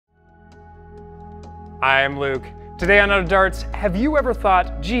I'm Luke. Today on Out of Darts, have you ever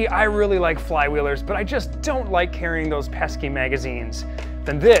thought, gee, I really like flywheelers, but I just don't like carrying those pesky magazines?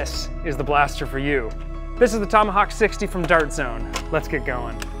 Then this is the blaster for you. This is the Tomahawk-60 from Dart Zone. Let's get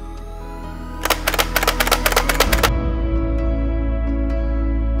going.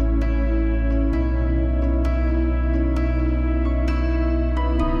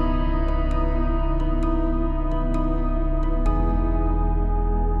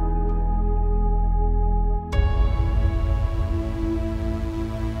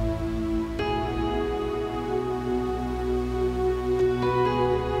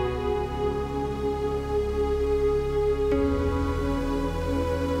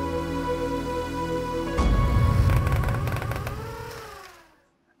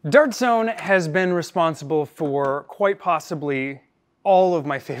 Dart Zone has been responsible for quite possibly all of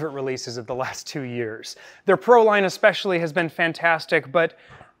my favorite releases of the last 2 years. Their Pro line especially has been fantastic, but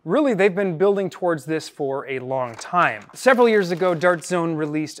really they've been building towards this for a long time. Several years ago, Dart Zone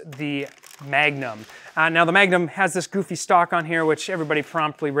released the Magnum. Now the Magnum has this goofy stock on here, which everybody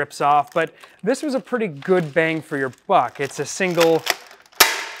promptly rips off, but this was a pretty good bang for your buck. It's a single,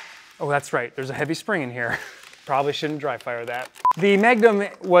 oh that's right, there's a heavy spring in here. Probably shouldn't dry fire that. The Magnum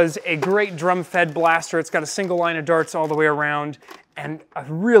was a great drum-fed blaster. It's got a single line of darts all the way around and a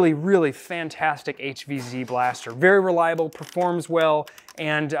really, really fantastic HVZ blaster. Very reliable, performs well,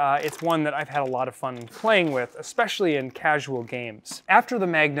 and it's one that I've had a lot of fun playing with, especially in casual games. After the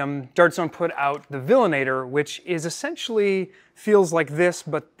Magnum, Dart Zone put out the Villainator, which is essentially feels like this,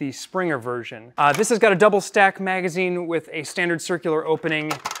 but the Springer version. This has got a double stack magazine with a standard circular opening.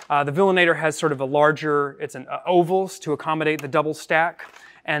 The Villainator has sort of a larger, it's an ovals to accommodate the double stack.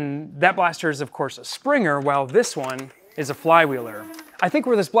 And that blaster is of course a Springer, while this one is a flywheeler. I think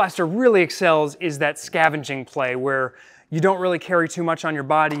where this blaster really excels is that scavenging play where you don't really carry too much on your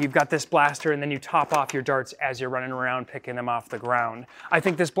body. You've got this blaster and then you top off your darts as you're running around picking them off the ground. I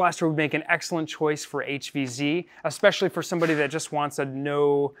think this blaster would make an excellent choice for HVZ, especially for somebody that just wants a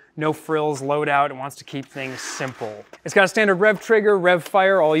no frills loadout and wants to keep things simple. It's got a standard rev trigger, rev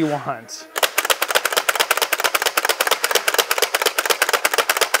fire, all you want.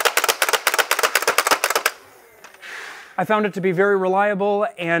 I found it to be very reliable,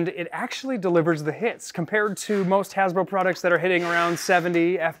 and it actually delivers the hits. Compared to most Hasbro products that are hitting around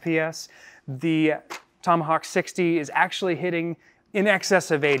 70 FPS, the Tomahawk-60 is actually hitting in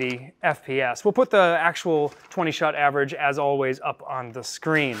excess of 80 FPS. We'll put the actual 20-shot average, as always, up on the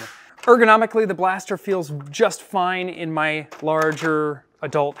screen. Ergonomically, the blaster feels just fine in my larger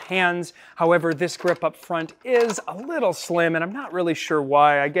adult hands. However, this grip up front is a little slim, and I'm not really sure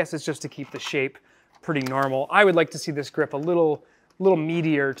why. I guess it's just to keep the shape pretty normal. I would like to see this grip a little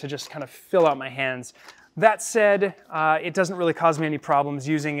meatier to just kind of fill out my hands. That said, it doesn't really cause me any problems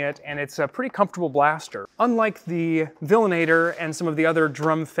using it, and it's a pretty comfortable blaster. Unlike the Villainator and some of the other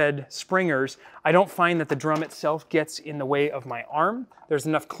drum-fed Springers, I don't find that the drum itself gets in the way of my arm. There's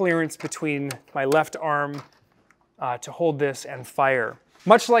enough clearance between my left arm to hold this and fire.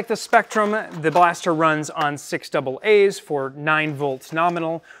 Much like the Spectrum, the blaster runs on 6 AA's for 9 volts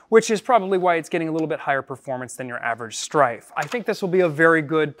nominal, which is probably why it's getting a little bit higher performance than your average Strife. I think this will be a very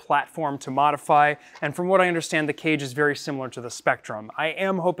good platform to modify, and from what I understand, the cage is very similar to the Spectrum. I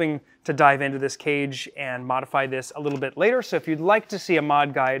am hoping to dive into this cage and modify this a little bit later, so if you'd like to see a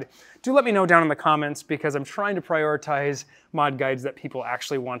mod guide, do let me know down in the comments, because I'm trying to prioritize mod guides that people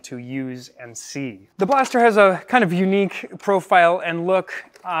actually want to use and see. The blaster has a kind of unique profile and look.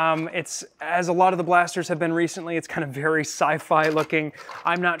 It's, as a lot of the blasters have been recently, it's kind of very sci-fi looking.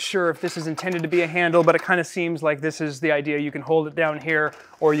 I'm not sure if this is intended to be a handle, but it kind of seems like this is the idea. You can hold it down here,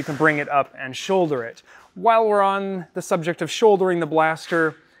 or you can bring it up and shoulder it. While we're on the subject of shouldering the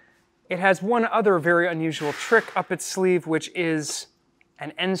blaster, it has one other very unusual trick up its sleeve, which is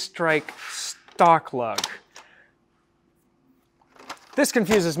an N-strike stock lug. This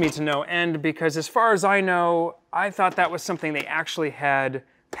confuses me to no end, because as far as I know, I thought that was something they actually had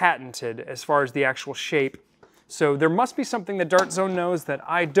patented as far as the actual shape. So there must be something that Dart Zone knows that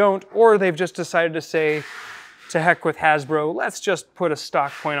I don't, or they've just decided to say, to heck with Hasbro, let's just put a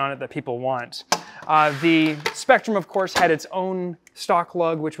stock point on it that people want. The Spectrum, of course, had its own stock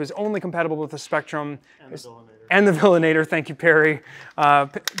lug, which was only compatible with the Spectrum. And the Villainator, thank you, Perry.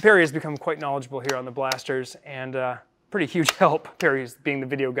 Perry has become quite knowledgeable here on the blasters, and pretty huge help, Perry's being the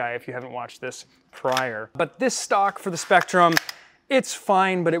video guy if you haven't watched this prior. But this stock for the Spectrum, it's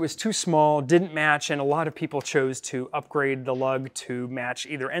fine, but it was too small, didn't match, and a lot of people chose to upgrade the lug to match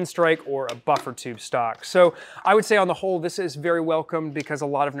either N-strike or a buffer tube stock. So I would say on the whole, this is very welcome, because a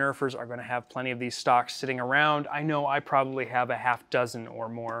lot of nerfers are gonna have plenty of these stocks sitting around. I know I probably have a half dozen or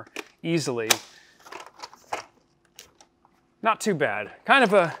more easily. not too bad. Kind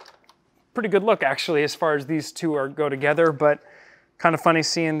of a pretty good look, actually, as far as these two go together, but kind of funny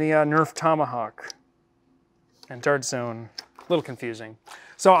seeing the Nerf Tomahawk and Dart Zone. A little confusing.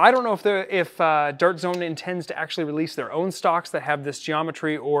 So I don't know if Dart Zone intends to actually release their own stocks that have this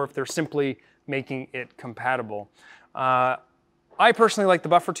geometry, or if they're simply making it compatible. I personally like the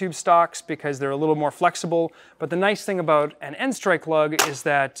buffer tube stocks because they're a little more flexible, but the nice thing about an end strike lug is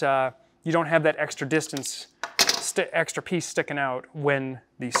that you don't have that extra distance, extra piece sticking out when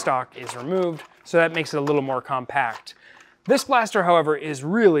the stock is removed, so that makes it a little more compact. This blaster, however, is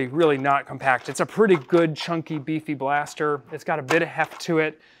really, really not compact. It's a pretty good, chunky, beefy blaster. It's got a bit of heft to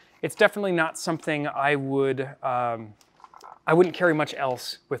it. It's definitely not something I wouldn't carry much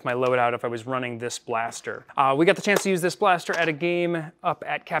else with my loadout if I was running this blaster. We got the chance to use this blaster at a game up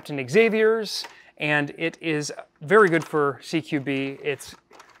at Captain Xavier's, and it is very good for CQB. It's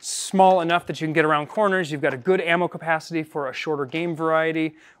small enough that you can get around corners. You've got a good ammo capacity for a shorter game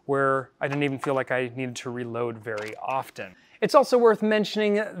variety where I didn't even feel like I needed to reload very often. It's also worth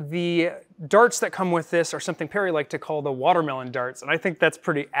mentioning the darts that come with this are something Perry liked to call the watermelon darts, and I think that's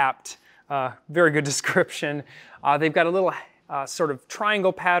pretty apt. Very good description. They've got a little sort of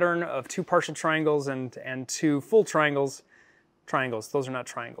triangle pattern of 2 partial triangles and 2 full triangles. Triangles, those are not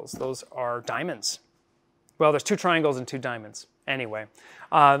triangles, those are diamonds. Well, there's 2 triangles and 2 diamonds. Anyway,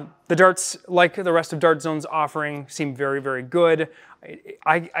 the darts, like the rest of Dart Zone's offering, seem very, very good.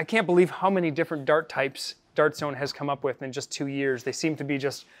 I can't believe how many different dart types Dart Zone has come up with in just 2 years. They seem to be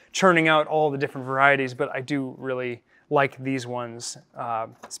just churning out all the different varieties, but I do really like these ones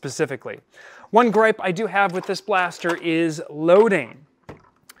specifically. One gripe I do have with this blaster is loading.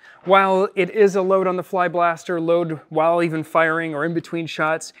 While it is a load on the fly blaster, load while even firing or in between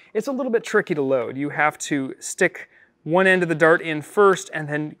shots, it's a little bit tricky to load. You have to stick one end of the dart in first and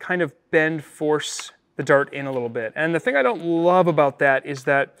then kind of force the dart in a little bit. And the thing I don't love about that is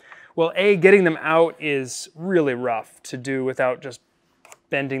that, well, A, getting them out is really rough to do without just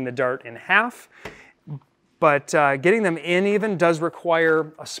bending the dart in half. But getting them in even does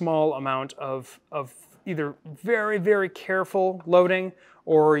require a small amount of either very, very careful loading,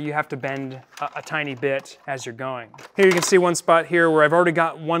 or you have to bend a tiny bit as you're going. Here you can see one spot here where I've already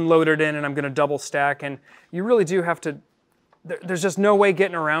got one loaded in and I'm gonna double stack, and you really do have to, there's just no way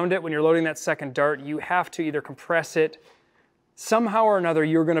getting around it when you're loading that second dart. You have to either compress it, somehow or another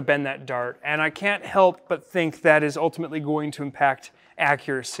you're gonna bend that dart, and I can't help but think that is ultimately going to impact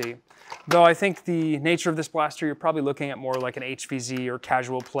accuracy. Though I think the nature of this blaster, you're probably looking at more like an HVZ or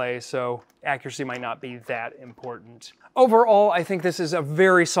casual play, so accuracy might not be that important. Overall, I think this is a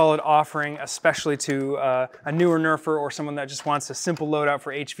very solid offering, especially to a newer nerfer or someone that just wants a simple loadout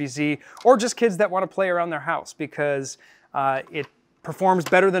for HVZ, or just kids that want to play around their house, because it performs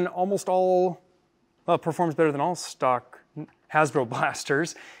better than almost all, well, it performs better than all stock Hasbro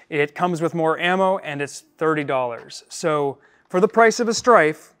blasters. It comes with more ammo, and it's $30. So for the price of a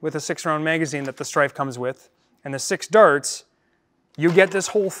Strife, with a 6-round magazine that the Strife comes with, and the 6 darts, you get this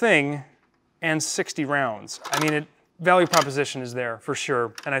whole thing and 60 rounds. I mean, value proposition is there for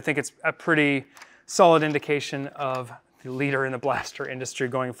sure, and I think it's a pretty solid indication of the leader in the blaster industry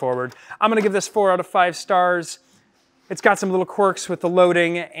going forward. I'm gonna give this 4 out of 5 stars. It's got some little quirks with the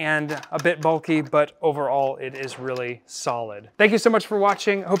loading and a bit bulky, but overall it is really solid. Thank you so much for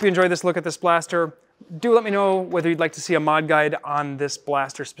watching. I hope you enjoyed this look at this blaster. Do let me know whether you'd like to see a mod guide on this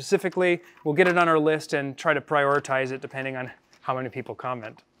blaster specifically. We'll get it on our list and try to prioritize it depending on how many people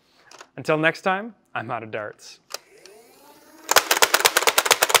comment. Until next time, I'm out of darts.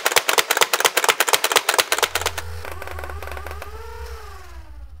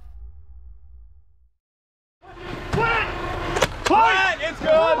 It's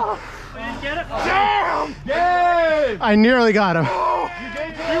good! Didn't get it? Damn! Yay! I nearly got him. You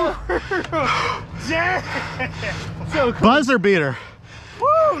gave it? Damn! Buzzer beater.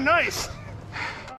 Woo, nice!